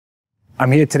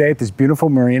I'm here today at this beautiful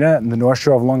marina in the North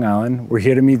Shore of Long Island. We're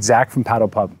here to meet Zak from Paddle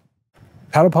Pub.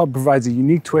 Paddle Pub provides a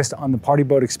unique twist on the party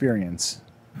boat experience.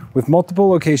 With multiple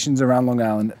locations around Long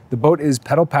Island, the boat is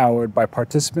pedal powered by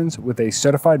participants with a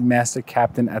certified master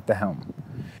captain at the helm.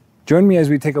 Join me as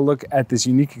we take a look at this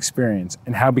unique experience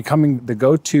and how becoming the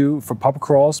go-to for pub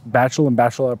crawls, bachelor and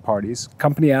bachelorette parties,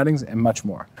 company outings, and much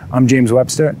more. I'm James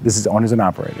Webster. This is Owners and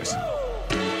Operators.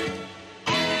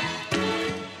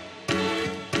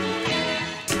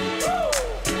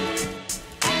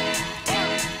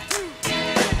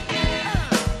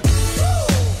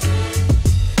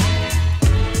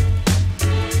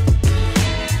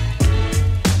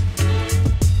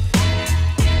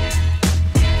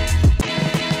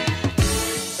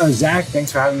 Zak,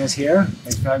 thanks for having us here.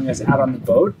 Thanks for having us out on the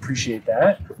boat. Appreciate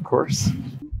that. Of course.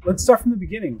 Let's start from the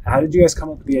beginning. How did you guys come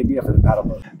up with the idea for the paddle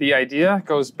boat? The idea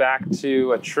goes back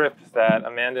to a trip that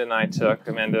Amanda and I took.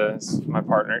 Amanda is my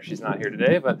partner. She's not here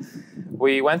today, but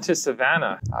we went to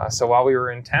Savannah. So while we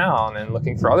were in town and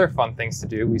looking for other fun things to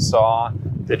do, we saw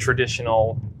the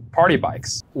traditional party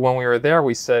bikes. When we were there,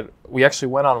 we actually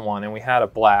went on one and we had a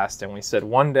blast. And we said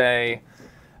one day,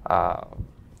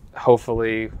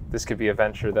 hopefully this could be a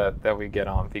venture that we get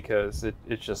on, because it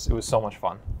was so much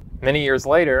fun. Many years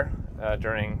later,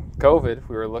 during COVID,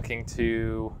 we were looking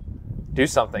to do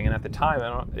something, and at the time, I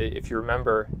don't know if you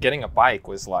remember, getting a bike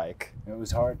was like... It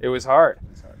was hard. It was hard.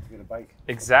 It was hard to get a bike.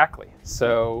 Exactly.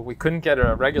 So we couldn't get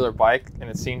a regular bike, and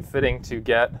it seemed fitting to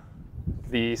get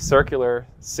the circular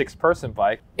 6-person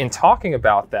bike. In talking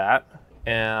about that,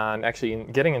 and actually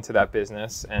getting into that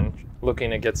business and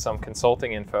looking to get some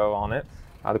consulting info on it,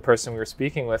 the person we were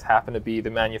speaking with happened to be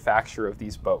the manufacturer of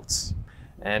these boats.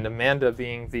 And Amanda,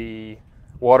 being the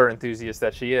water enthusiast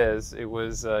that she is, it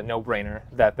was a no-brainer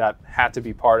that had to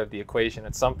be part of the equation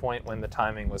at some point when the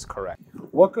timing was correct.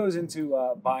 What goes into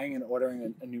buying and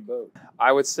ordering a new boat?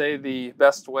 I would say the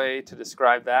best way to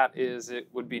describe that is it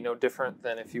would be no different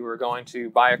than if you were going to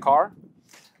buy a car.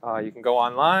 You can go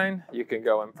online, you can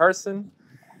go in person,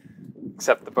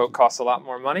 except the boat costs a lot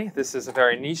more money. This is a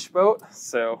very niche boat,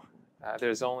 so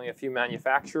there's only a few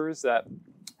manufacturers that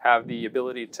have the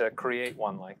ability to create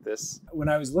one like this. When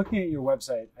I was looking at your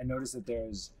website, I noticed that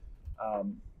there's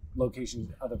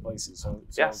locations other places. So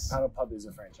yes. Paddle Pub is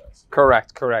a franchise.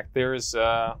 Correct. There's,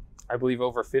 I believe,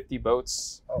 over 50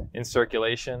 boats in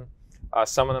circulation.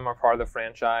 Some of them are part of the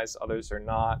franchise, others are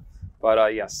not.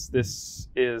 But yes, this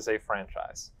is a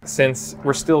franchise. Since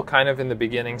we're still kind of in the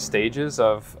beginning stages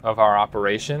of our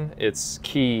operation, it's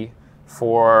key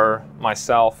for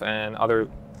myself and other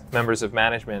members of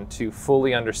management to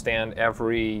fully understand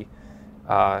every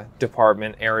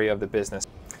department area of the business.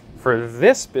 For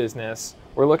this business,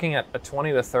 we're looking at a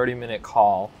 20 to 30 minute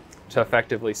call to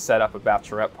effectively set up a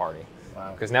bachelorette party.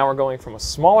 Wow. Because now we're going from a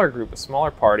smaller group, a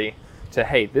smaller party, to,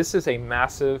 hey, this is a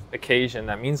massive occasion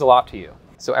that means a lot to you.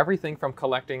 So everything from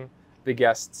collecting the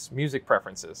guests' music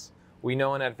preferences. We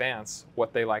know in advance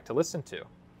what they like to listen to.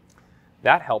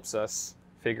 That helps us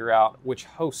figure out which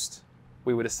host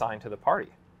we would assign to the party.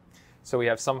 So we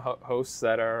have some hosts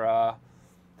that are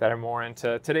more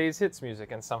into today's hits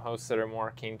music, and some hosts that are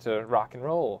more keen to rock and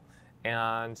roll.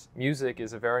 And music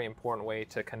is a very important way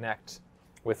to connect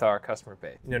with our customer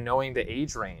base. You know, knowing the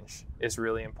age range is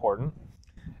really important.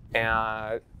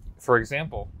 And for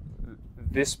example,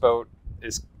 this boat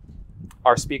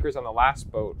our speakers on the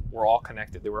last boat were all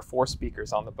connected. There were 4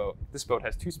 speakers on the boat. This boat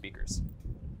has 2 speakers.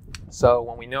 So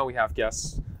when we know we have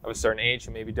guests of a certain age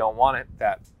who maybe don't want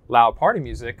that loud party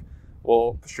music,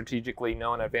 we'll strategically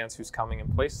know in advance who's coming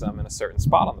and place them in a certain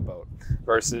spot on the boat,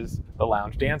 versus the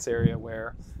lounge dance area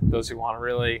where those who want to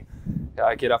really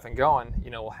get up and going,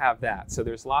 will have that. So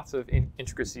there's lots of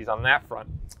intricacies on that front,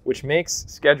 which makes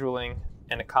scheduling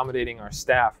and accommodating our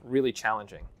staff really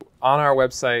challenging. On our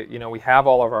website, we have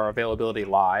all of our availability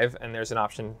live, and there's an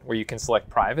option where you can select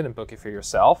private and book it for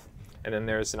yourself. And then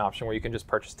there's an option where you can just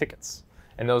purchase tickets.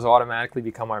 And those automatically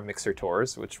become our mixer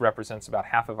tours, which represents about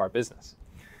half of our business.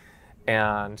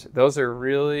 And those are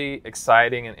really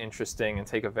exciting and interesting and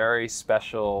take a very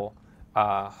special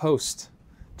host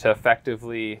to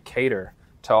effectively cater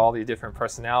to all the different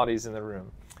personalities in the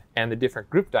room and the different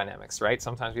group dynamics, right?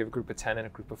 Sometimes we have a group of 10 and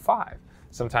a group of 5.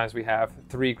 Sometimes we have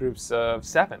 3 groups of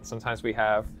 7. Sometimes we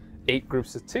have 8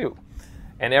 groups of 2.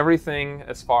 And everything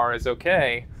as far as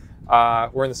okay,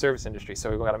 we're in the service industry, so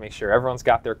we've got to make sure everyone's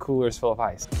got their coolers full of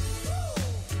ice.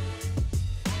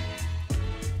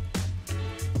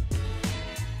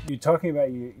 You're talking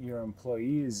about your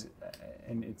employees,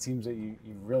 and it seems that you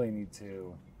really need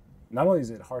to, not only is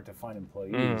it hard to find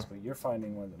employees, but you're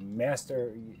finding one of the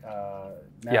master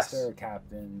yes.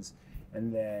 captains,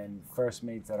 and then first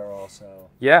mates that are also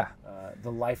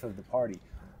the life of the party.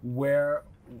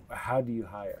 How do you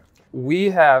hire? We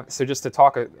have, so just to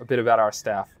talk a bit about our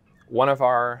staff, one of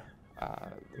our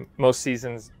most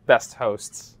season's best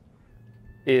hosts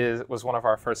was one of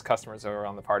our first customers over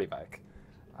on the party bike.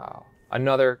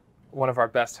 Another one of our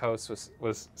best hosts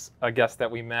was a guest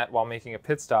that we met while making a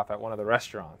pit stop at one of the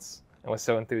restaurants and was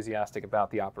so enthusiastic about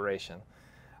the operation.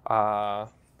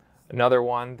 Another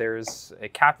one, there's a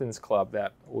captain's club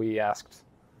that we asked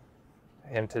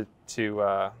him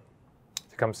to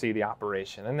come see the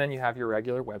operation. And then you have your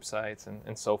regular websites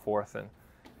and so forth. And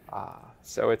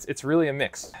so it's really a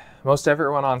mix. Most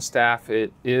everyone on staff,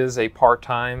 it is a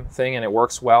part-time thing, and it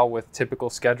works well with typical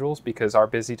schedules because our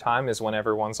busy time is when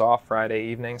everyone's off, Friday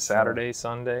evening, Saturday,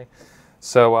 Sunday.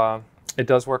 So it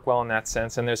does work well in that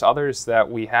sense. And there's others that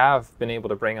we have been able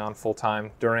to bring on full-time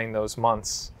during those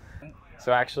months.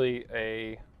 So actually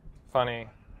a funny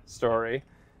story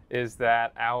is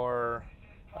that our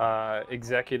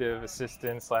executive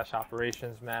assistant /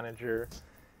 operations manager,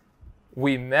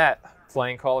 we met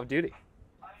playing Call of Duty.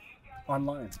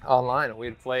 Online. We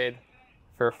had played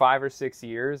for 5 or 6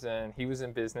 years, and he was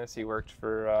in business. He worked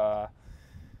for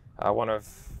one of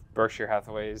Berkshire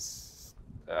Hathaway's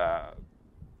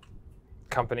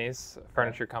companies,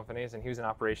 furniture companies, and he was an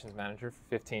operations manager for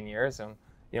 15 years. And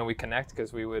we connect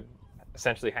because we would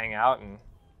essentially hang out and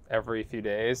every few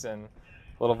days, and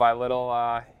little by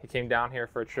little, he came down here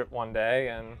for a trip one day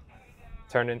and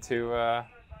turned into.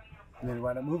 And then he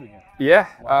wound up moving here. Yeah.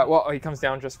 Wow. Well, he comes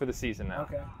down just for the season now.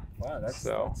 Okay. Wow, that's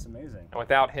amazing. And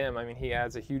without him, I mean, he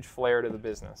adds a huge flair to the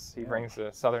business. He brings the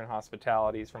Southern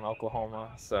hospitalities from Oklahoma.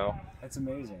 So that's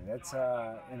amazing. That's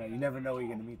you never know where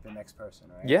you're going to meet the next person,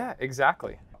 right? Yeah,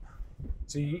 exactly.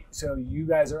 So you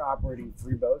guys are operating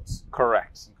 3 boats?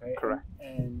 Correct. Okay. Correct.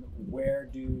 And where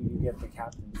do you get the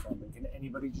captains from? And can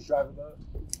anybody just drive a boat?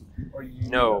 Or you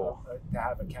No. to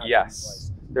have a captain's Yes.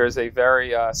 license? There's a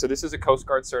very, so this is a Coast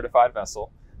Guard certified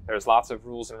vessel. There's lots of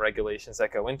rules and regulations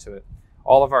that go into it.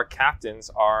 All of our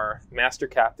captains are master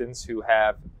captains who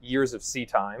have years of sea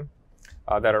time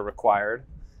that are required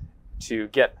to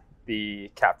get the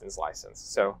captain's license.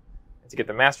 So to get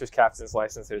the master's captain's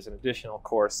license, there's an additional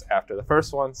course after the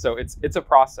first one. So it's a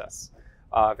process.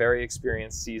 Very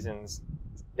experienced, seasoned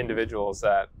individuals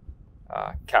that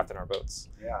captain our boats.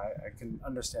 Yeah, I can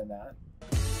understand that.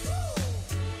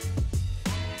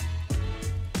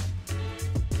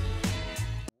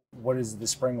 What does the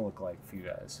spring look like for you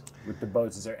guys with the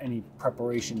boats? Is there any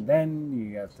preparation then?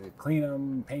 You have to clean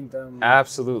them, paint them?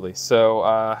 Absolutely.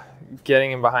 So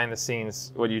getting in behind the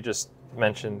scenes, what you just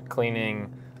mentioned,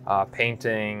 cleaning,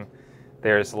 painting,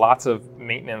 there's lots of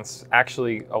maintenance.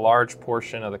 Actually, a large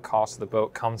portion of the cost of the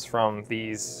boat comes from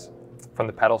the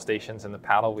pedal stations and the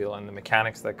paddle wheel and the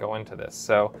mechanics that go into this.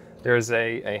 So there's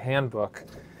a handbook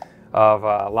of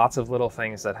lots of little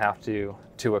things that have to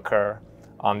occur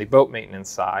on the boat maintenance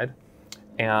side.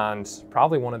 And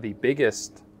probably one of the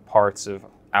biggest parts of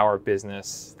our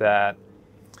business that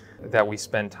we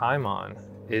spend time on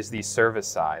is the service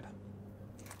side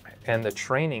and the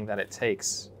training that it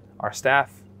takes. Our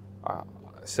staff,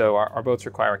 so our boats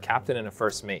require a captain and a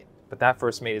first mate, but that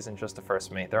first mate isn't just a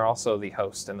first mate. They're also the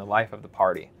host and the life of the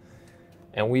party.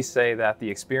 And we say that the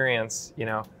experience,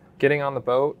 getting on the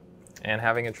boat and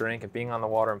having a drink and being on the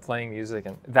water and playing music,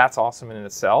 and that's awesome in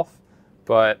itself.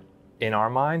 But in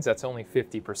our minds, that's only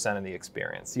 50% of the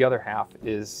experience. The other half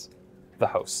is the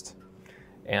host.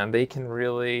 And they can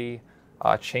really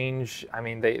change,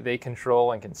 they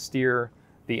control and can steer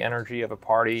the energy of a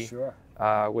party. Sure.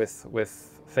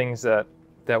 With things that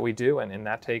we do. And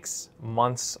that takes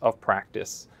months of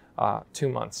practice, 2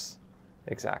 months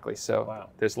exactly. So wow.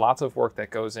 There's lots of work that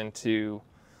goes into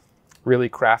really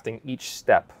crafting each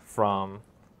step from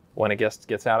when a guest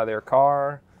gets out of their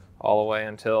car all the way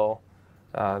until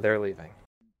they're leaving.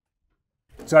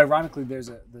 So ironically, there's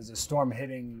a storm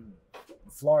hitting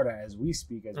Florida as we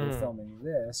speak, as we're filming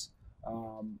this.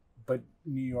 But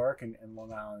New York and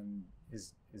Long Island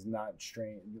is not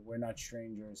strange. We're not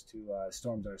strangers to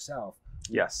storms ourselves.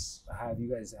 Yes. Have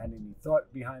you guys had any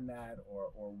thought behind that,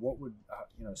 or what would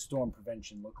storm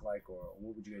prevention look like, or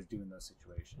what would you guys do in those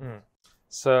situations?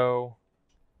 So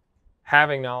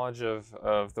having knowledge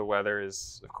of the weather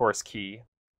is of course key.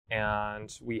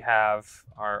 And we have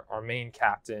our main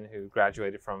captain who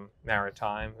graduated from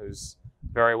Maritime, who's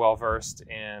very well versed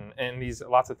in these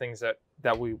lots of things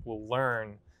that we will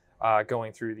learn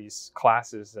going through these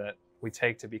classes that we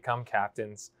take to become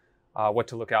captains, what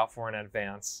to look out for in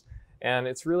advance. And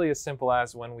it's really as simple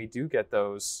as when we do get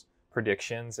those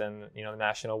predictions and the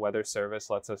National Weather Service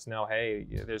lets us know, hey,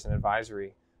 there's an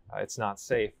advisory, it's not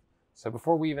safe. So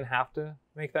before we even have to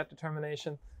make that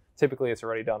determination, typically it's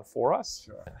already done for us.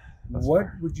 Sure. What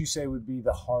would you say would be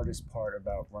the hardest part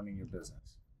about running your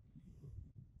business?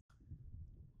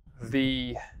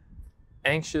 The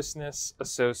anxiousness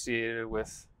associated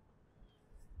with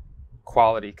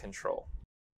quality control.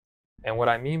 And what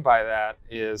I mean by that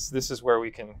is this is where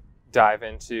we can dive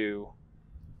into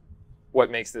what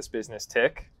makes this business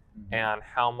tick and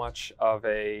how much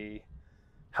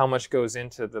goes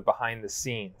into the behind the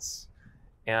scenes.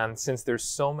 And since there's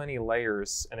so many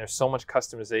layers and there's so much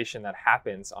customization that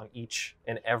happens on each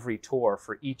and every tour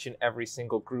for each and every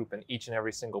single group and each and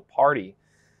every single party,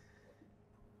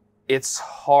 it's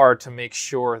hard to make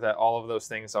sure that all of those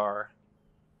things are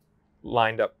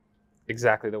lined up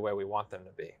exactly the way we want them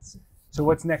to be. So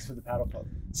what's next for the Paddle Pub?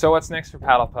 So what's next for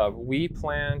Paddle Pub? We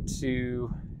plan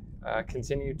to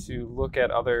continue to look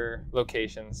at other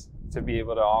locations to be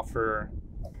able to offer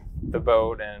the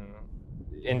boat and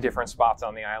in different spots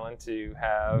on the island to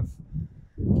have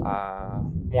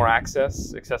more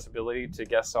accessibility to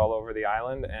guests all over the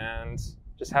island, and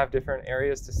just have different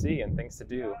areas to see and things to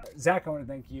do. Zach, I want to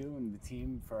thank you and the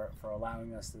team for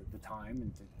allowing us the time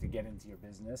and to get into your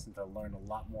business and to learn a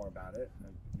lot more about it.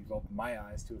 And you've opened my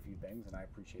eyes to a few things, and I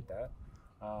appreciate that.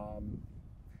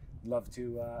 Love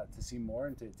to see more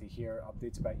and to hear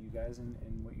updates about you guys and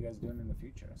what you guys are doing in the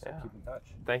future. So yeah. Keep in touch.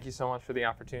 Thank you so much for the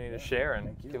opportunity to share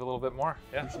and give a little bit more.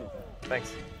 Yeah. Appreciate that.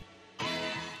 Thanks.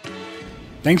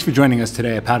 Thanks for joining us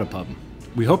today at Paddle Pub.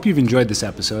 We hope you've enjoyed this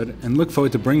episode and look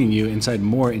forward to bringing you inside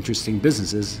more interesting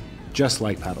businesses just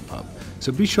like Paddle Pub.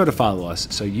 So be sure to follow us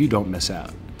so you don't miss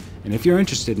out. And if you're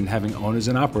interested in having owners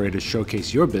and operators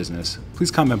showcase your business,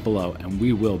 please comment below and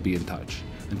we will be in touch.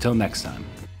 Until next time.